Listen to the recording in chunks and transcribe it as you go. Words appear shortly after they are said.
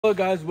Hello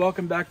guys,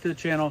 welcome back to the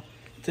channel.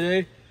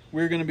 Today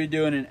we're going to be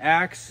doing an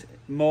axe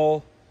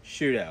Maul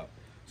shootout.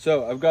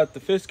 So I've got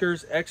the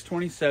Fiskars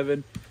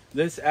X27.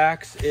 This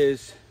axe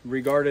is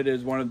regarded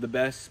as one of the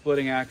best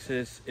splitting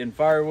axes in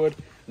firewood.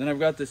 Then I've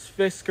got this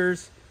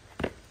Fiskars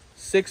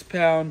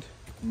 6-pound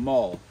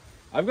Maul.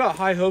 I've got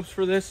high hopes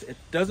for this. It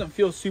doesn't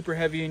feel super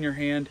heavy in your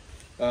hand,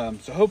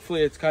 so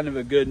hopefully it's kind of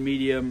a good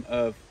medium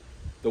of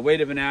the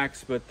weight of an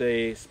axe, but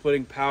the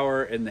splitting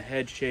power and the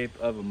head shape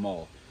of a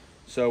Maul.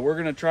 So we're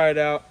gonna try it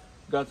out.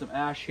 Got some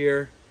ash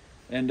here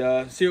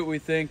and see what we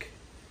think.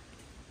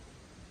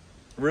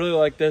 Really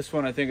like this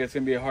one. I think it's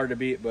gonna be hard to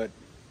beat, but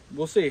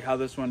we'll see how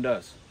this one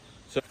does.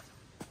 So,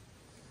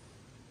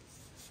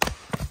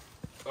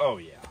 oh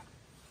yeah,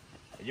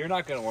 you're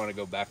not gonna want to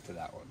go back to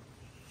that one.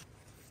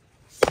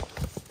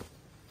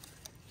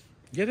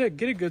 Get a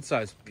good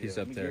size piece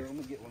up there. I'm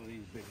gonna get one of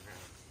these big rounds.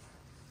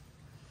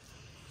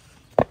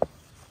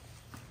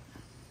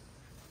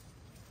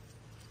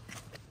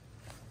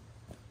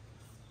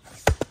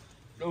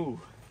 Oh,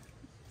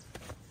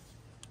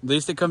 At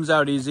least it comes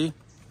out easy.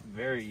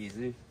 very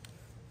easy.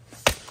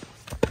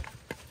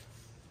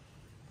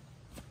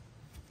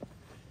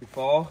 You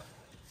fall,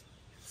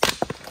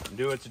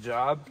 do its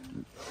job.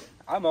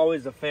 I'm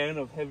always a fan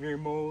of heavier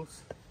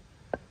moles.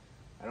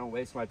 I don't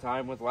waste my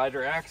time with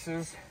lighter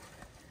axes,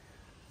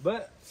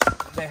 but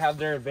they have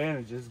their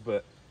advantages.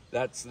 But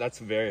that's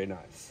very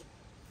nice.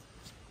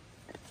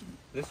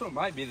 This one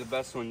might be the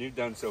best one you've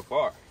done so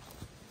far.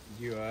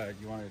 You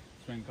want to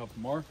swing a couple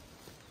more?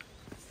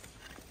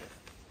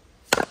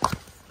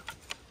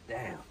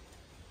 Damn.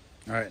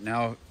 All right,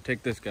 now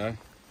take this guy.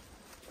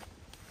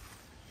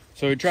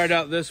 So we tried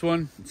out this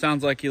one. It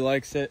sounds like he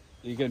likes it.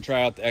 You can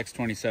try out the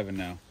X27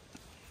 now.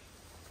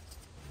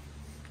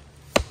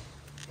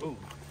 Ooh.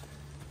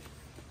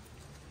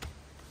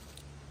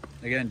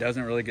 Again,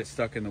 doesn't really get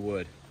stuck in the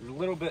wood. It's a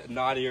little bit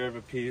knottier of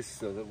a piece,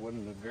 so that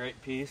wasn't a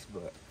great piece,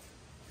 but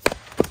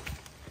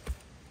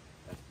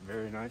that's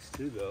very nice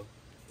too, though.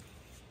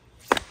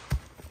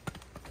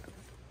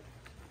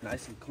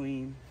 Nice and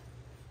clean.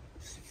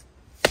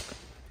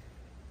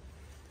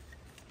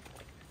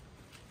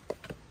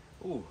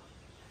 Ooh,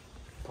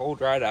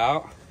 pulled right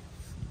out.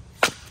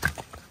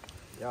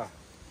 Yeah.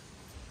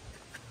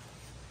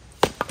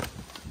 Yeah,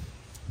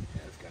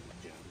 it's got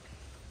a jump.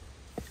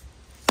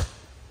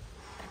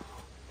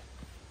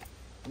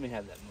 Let me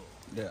have that move.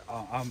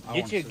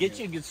 Yeah, Get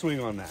you a good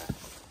swing on that.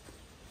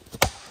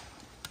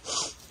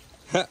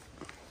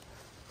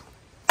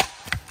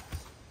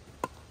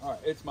 All right,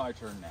 it's my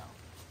turn now.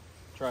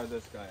 Try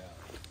this guy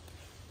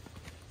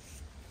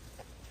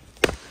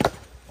out.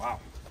 Wow.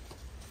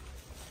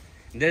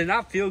 Did it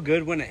not feel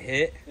good when it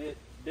hit? It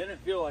didn't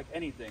feel like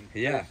anything.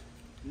 Yeah. There's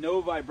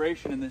no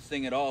vibration in this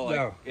thing at all. Like,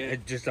 No,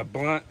 it's just a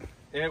blunt.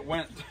 It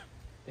went.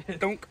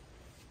 Dunk.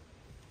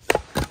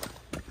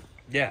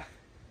 Yeah.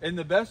 And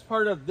the best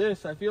part of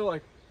this, I feel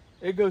like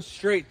it goes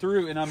straight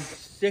through, and I'm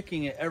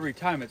sticking it every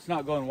time. It's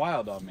not going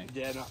wild on me.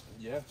 Yeah. No,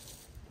 yeah.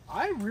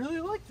 I really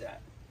like that.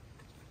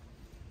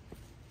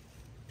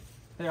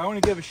 Hey, I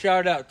want to give a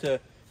shout out to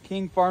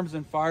King Farms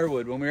and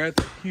Firewood. When we were at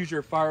the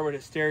Hoosier Firewood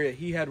Hysteria,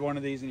 he had one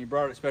of these and he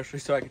brought it especially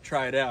so I could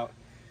try it out.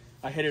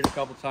 I hit it a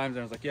couple times and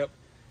I was like, yep,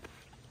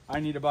 I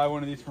need to buy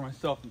one of these for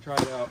myself and try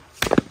it out.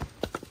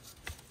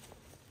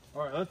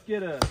 All right, let's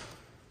get a...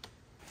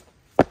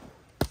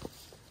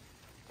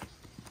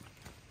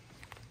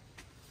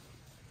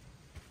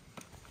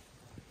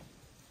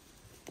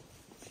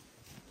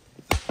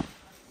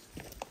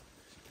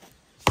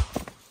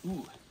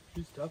 Ooh,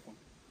 he's a tough one.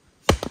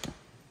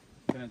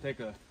 Gonna take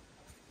a...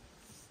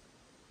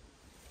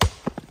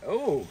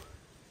 Oh!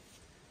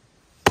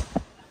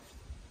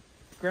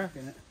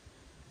 Cracking it.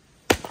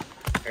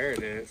 There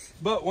it is.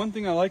 But one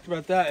thing I liked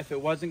about that, if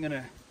it wasn't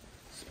gonna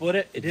split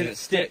it, it didn't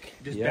stick.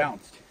 It just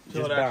bounced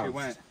until it actually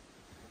went.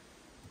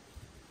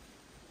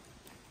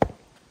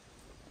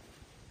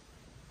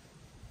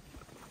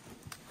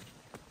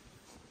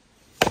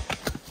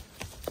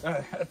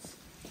 That's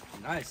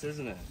Nice,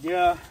 isn't it?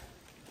 yeah.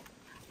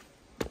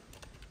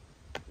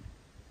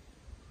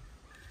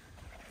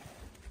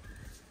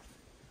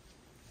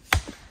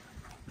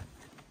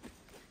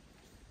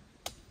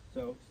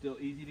 So still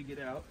easy to get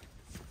out.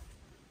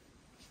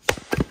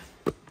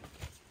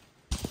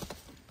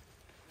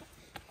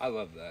 I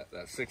love that.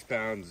 That 6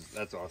 pounds,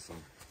 that's awesome.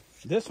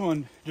 This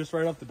one, just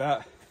right off the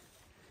bat,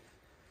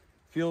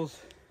 feels,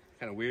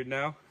 Kind of weird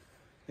now.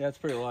 yeah, it's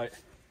pretty light.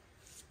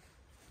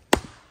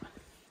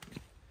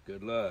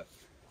 Good luck.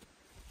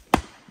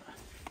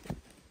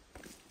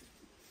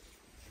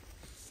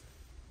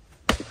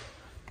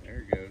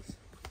 There it goes.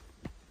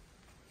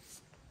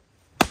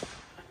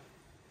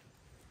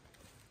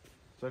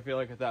 So I feel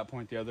like at that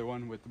point, the other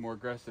one with the more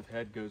aggressive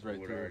head goes right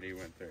Wood through. already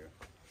went through.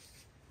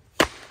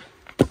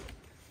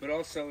 But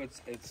also,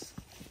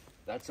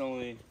 that's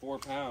only 4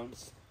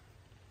 pounds.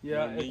 Yeah, You know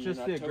what I mean? it's You're just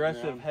not the toting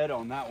aggressive around. head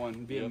on that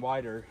one being Yep.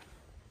 wider.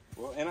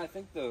 Well, and I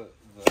think the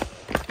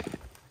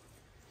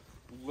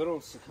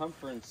little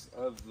circumference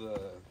of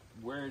the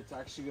where it's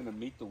actually going to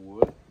meet the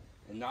wood,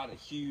 and not a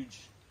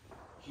huge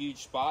huge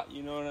spot,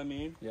 you know what I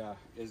mean? Yeah.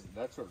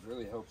 That's what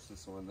really helps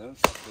this one. Then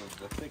it's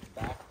the thick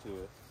back to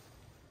it.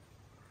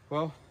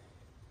 Well,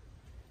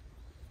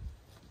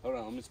 hold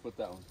on, let me split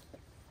that one.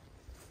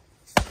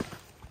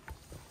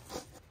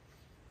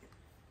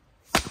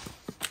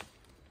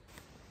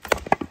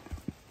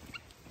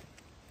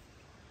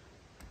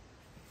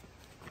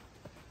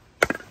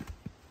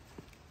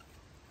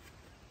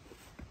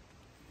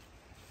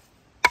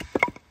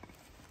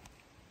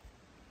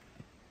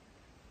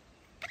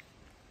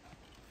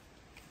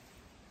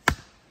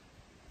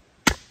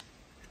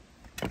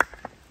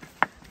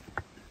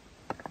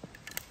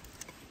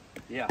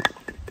 Yeah.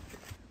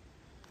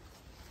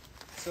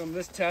 So in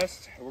this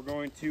test, we're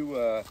going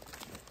to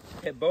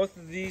hit both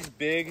of these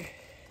big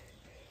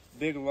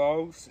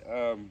logs.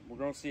 We're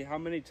going to see how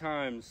many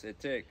times it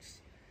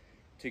takes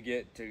to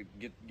get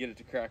it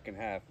to crack in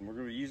half. And we're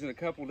going to be using a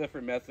couple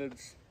different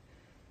methods.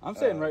 I'm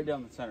saying right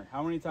down the center.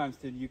 How many times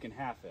did you can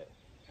half it?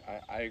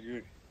 I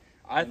agree.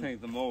 I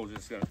think the Maul is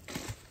just going to...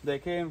 They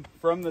came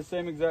from the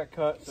same exact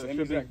cut, so it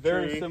should be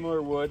very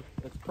similar wood.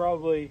 It's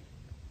probably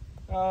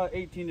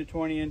 18 to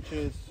 20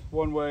 inches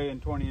one way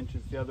and 20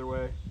 inches the other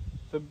way.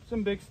 So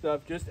some big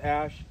stuff, just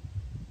ash,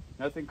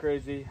 nothing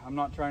crazy. I'm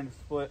not trying to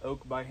split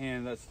oak by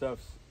hand. That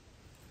stuff's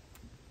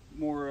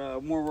more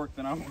work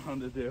than I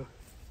want to do.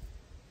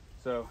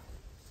 So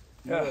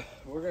yeah,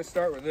 we're gonna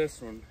start with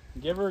this one.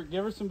 Give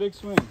her some big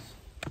swings.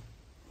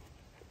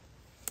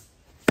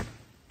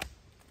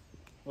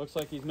 Looks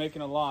like he's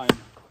making a line.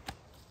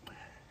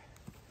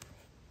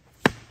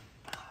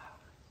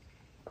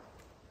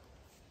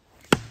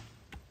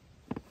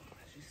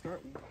 She's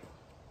starting.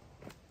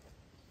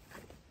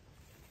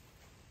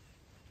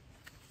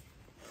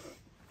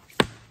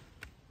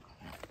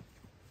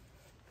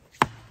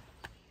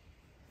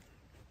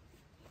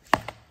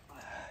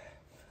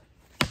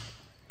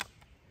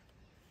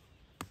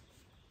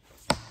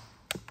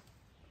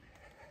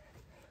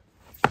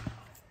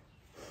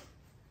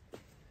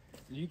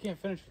 You can't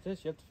finish with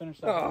this. You have to finish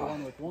that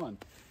one with one.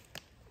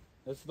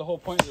 That's the whole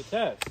point of the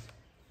test.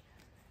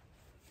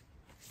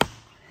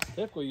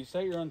 Typically, you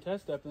set your own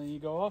test up and then you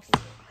go off of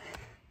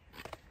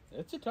it.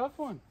 It's a tough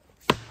one.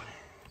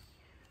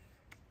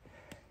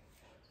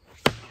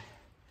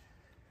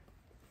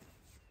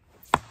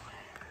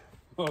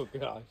 Oh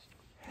gosh.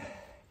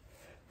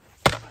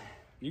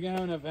 You gonna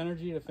have enough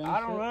energy to finish it? I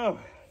don't know.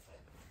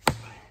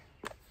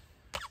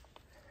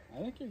 I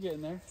think you're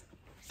getting there.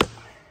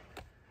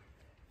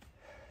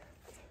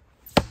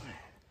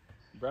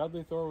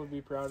 Bradley Thor would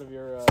be proud of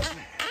your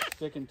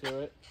sticking to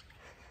it.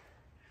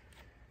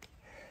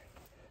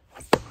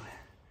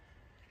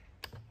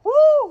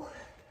 Woo!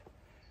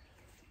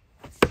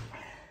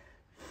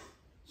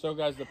 So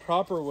guys, the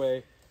proper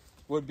way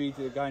would be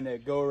to kind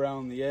of go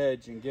around the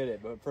edge and get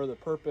it, but for the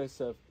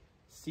purpose of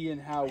seeing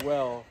how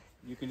well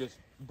you can just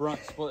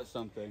brunt split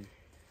something,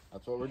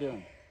 that's what we're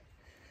doing.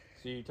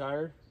 So you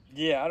tired?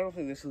 Yeah, I don't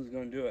think this one's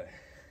going to do it.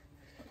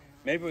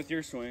 Maybe with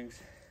your swings.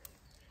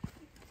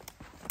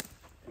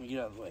 Let me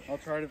get out of the way. I'll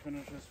try to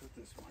finish this with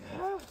this one.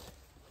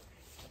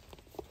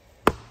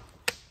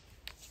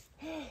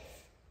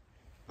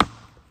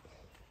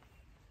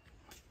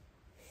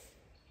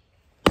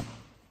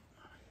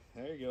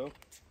 There you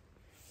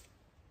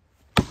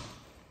go.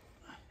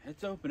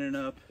 It's opening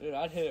up. Dude,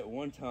 I'd hit it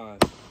one time.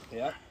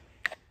 Yep.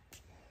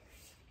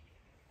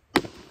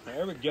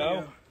 There we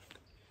go.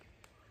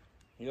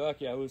 You're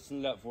lucky I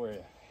loosened it up for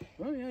you.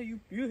 Oh yeah, you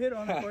hit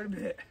on it quite a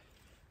bit.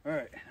 All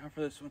right, now for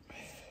this one.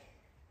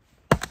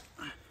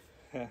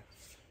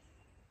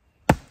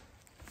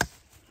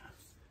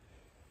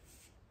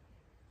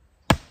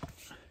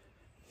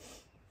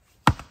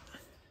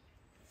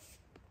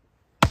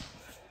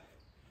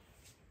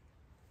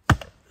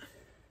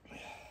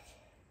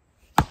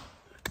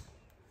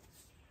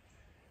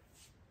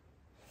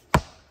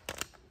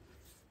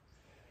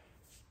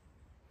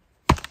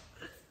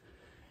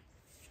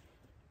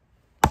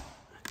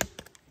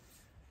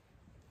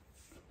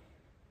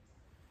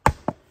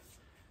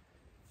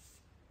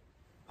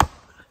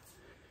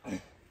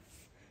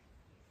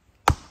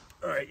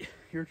 All right,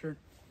 your turn.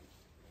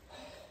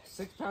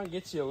 6 pound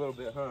gets you a little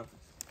bit, huh?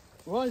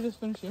 Well, I just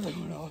finished the other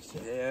one also.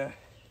 Yeah.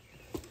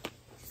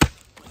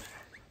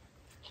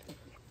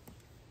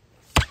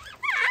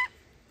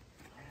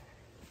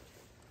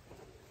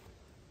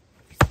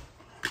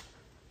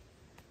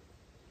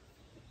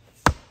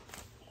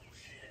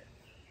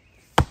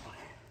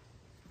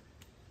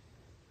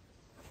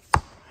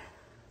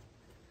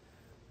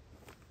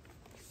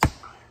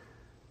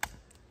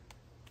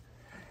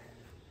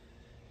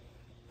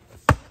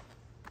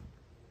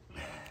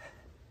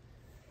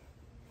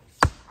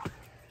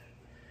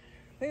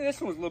 I think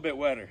this one's a little bit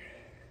wetter.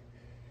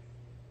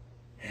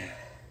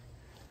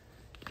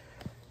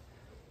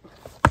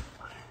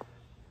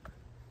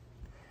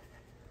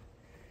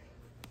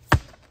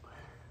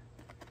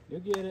 You'll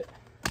get it.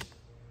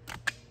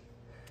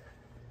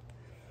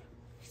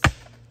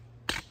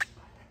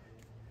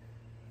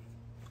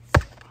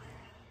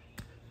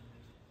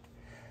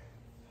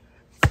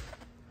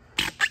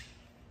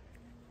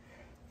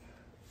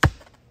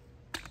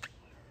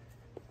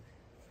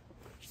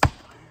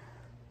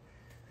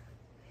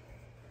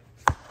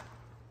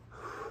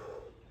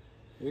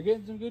 You're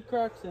getting some good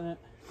cracks in it.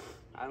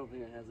 I don't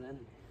think it has any.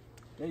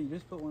 Yeah, you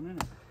just put one in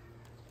it.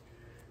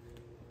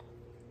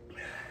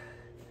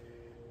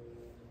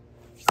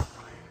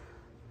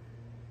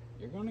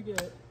 You're gonna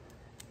get it.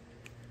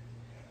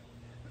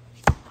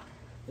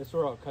 This is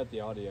where I'll cut the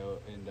audio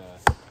and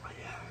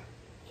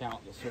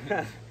count the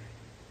swings.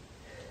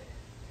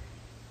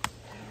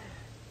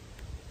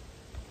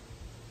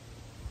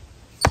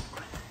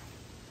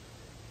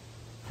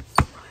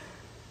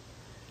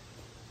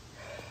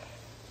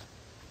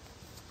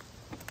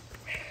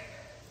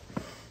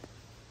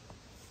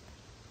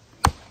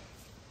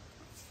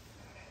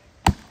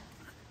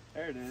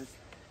 There it is.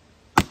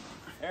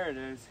 There it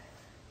is.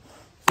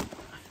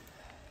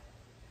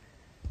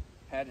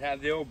 Had to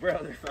have the old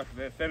brother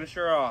finish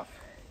her off.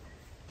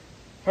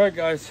 All right,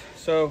 guys.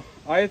 So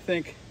I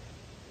think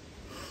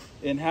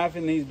in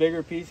halving these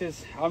bigger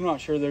pieces, I'm not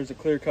sure there's a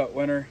clear-cut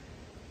winner.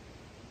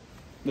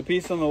 The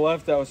piece on the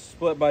left that was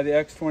split by the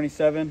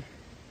X27,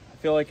 I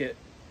feel like it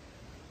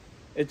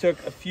took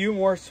a few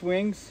more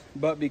swings,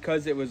 but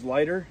because it was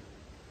lighter,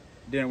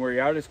 it didn't wear you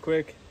out as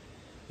quick.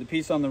 The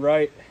piece on the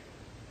right,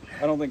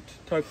 I don't think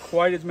took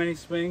quite as many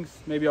swings.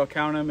 Maybe I'll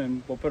count them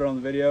and we'll put it on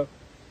the video.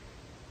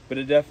 But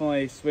it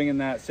definitely, swinging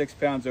that 6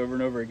 pounds over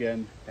and over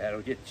again,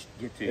 That'll get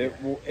to you.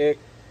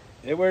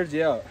 It wears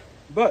you out.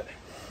 But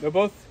they'll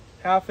both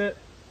half it.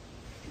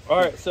 All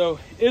right, so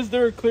is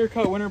there a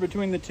clear-cut winner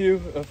between the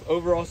two of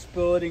overall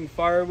splitting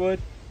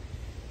firewood?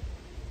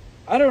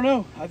 I don't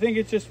know. I think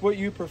it's just what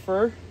you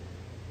prefer.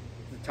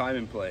 The time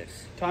and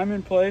place. Time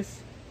and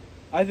place.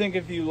 I think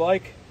if you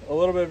like a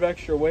little bit of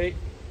extra weight,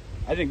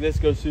 I think this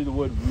goes through the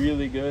wood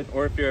really good.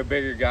 Or if you're a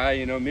bigger guy,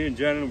 you know, me and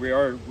Jen, we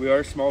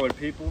are smaller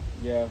people.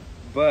 Yeah.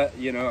 But,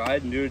 you know, I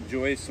do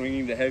enjoy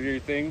swinging the heavier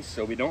things,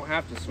 so we don't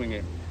have to swing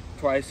it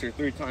twice or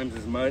 3 times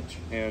as much.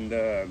 And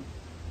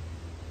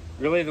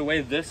really the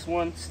way this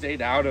one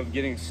stayed out of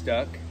getting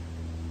stuck,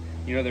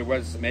 you know, there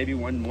was maybe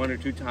one or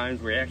two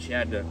times where you actually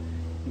had to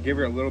give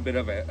her a little bit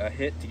of a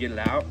hit to get it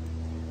out.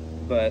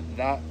 But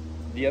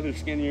the other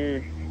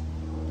skinnier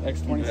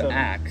X27. the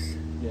axe.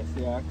 Yes,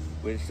 the axe.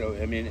 Which, so,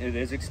 I mean, it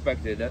is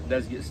expected. That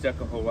does get stuck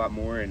a whole lot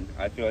more. And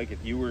I feel like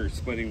if you were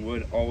splitting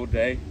wood all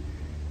day,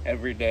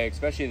 every day,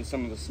 especially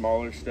some of the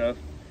smaller stuff,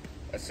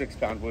 a 6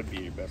 pound would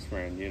be your best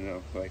friend, you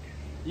know, like.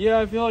 Yeah,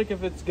 I feel like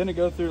if it's gonna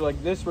go through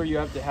like this where you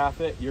have to half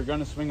it, you're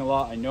gonna swing a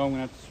lot. I know I'm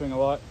gonna have to swing a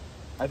lot.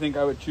 I think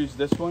I would choose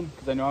this one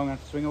because I know I'm gonna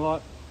have to swing a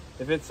lot.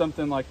 If it's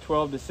something like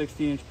 12 to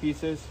 16 inch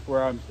pieces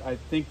where I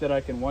think that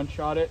I can one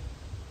shot it,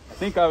 I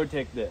think I would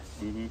take this.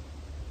 Mm-hmm.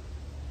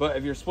 But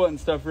if you're splitting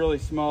stuff really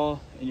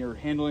small and you're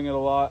handling it a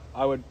lot,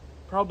 I would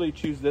probably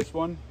choose this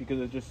one because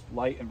it's just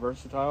light and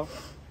versatile.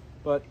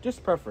 But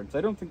just preference.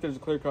 I don't think there's a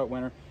clear-cut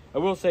winner. I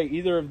will say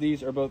either of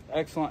these are both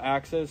excellent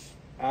axes,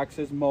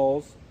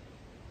 Mauls.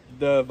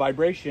 The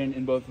vibration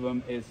in both of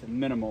them is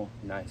minimal.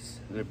 Nice.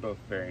 They're both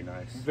very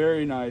nice.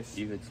 Very nice.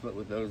 You could split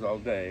with those all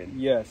day.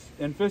 And yes.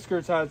 And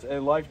Fiskars has a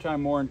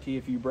lifetime warranty.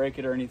 If you break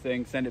it or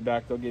anything, send it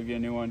back. They'll give you a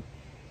new one.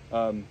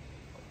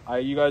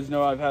 You guys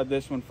know I've had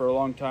this one for a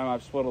long time.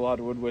 I've split a lot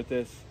of wood with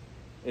this.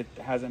 It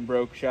hasn't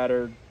broke,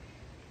 shattered,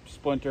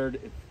 splintered.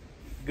 It's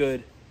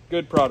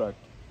good product.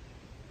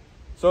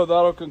 So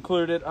that'll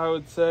conclude it, I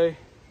would say.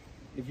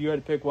 If you had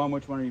to pick one,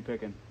 which one are you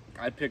picking?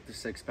 I'd pick the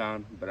 6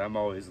 pound, but I'm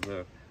always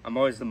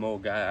the Maul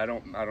guy. I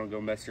don't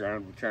go mess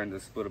around with trying to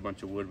split a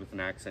bunch of wood with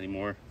an axe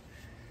anymore.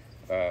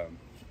 I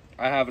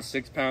have a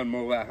 6 pound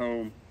Maul at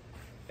home.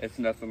 It's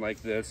nothing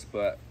like this,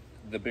 but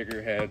the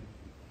bigger head,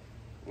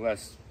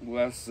 less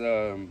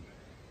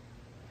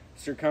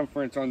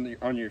circumference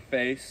on your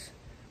face.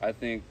 I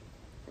think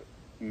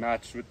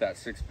matched with that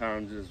 6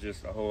 pounds is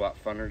just a whole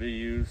lot funner to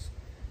use.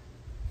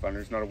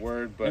 Funner's not a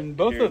word, but and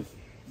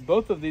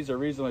both of these are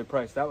reasonably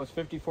priced. That was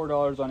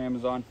 $54 on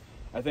Amazon.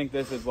 I think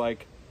this is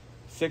like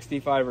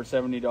 $65 or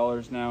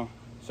 $70 now.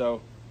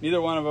 So neither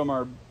one of them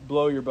are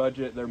below your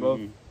budget. They're both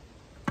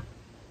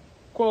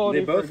quality.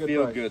 They both for a good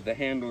feel price. good. The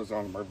handles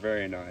on them are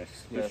very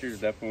nice. Yes.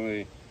 Fiskars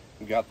definitely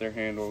got their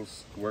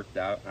handles worked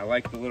out. I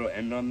like the little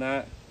end on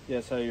that.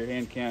 Yes, how your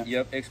hand can't.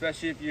 Yep,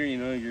 especially if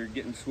you're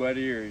getting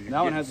sweaty or you're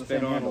that one getting has the spit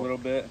same on handle a little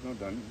bit. No,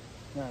 done.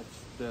 Yeah,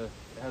 it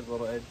has a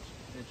little edge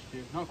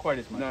too. Not quite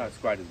as much. No, it's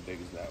quite as big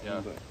as that Yeah.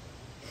 one. But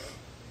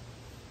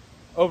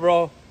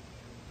overall,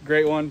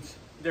 great ones.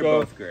 they're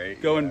both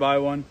great. Go and buy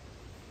one.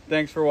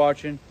 Thanks for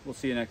watching. We'll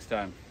see you next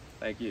time.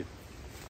 Thank you.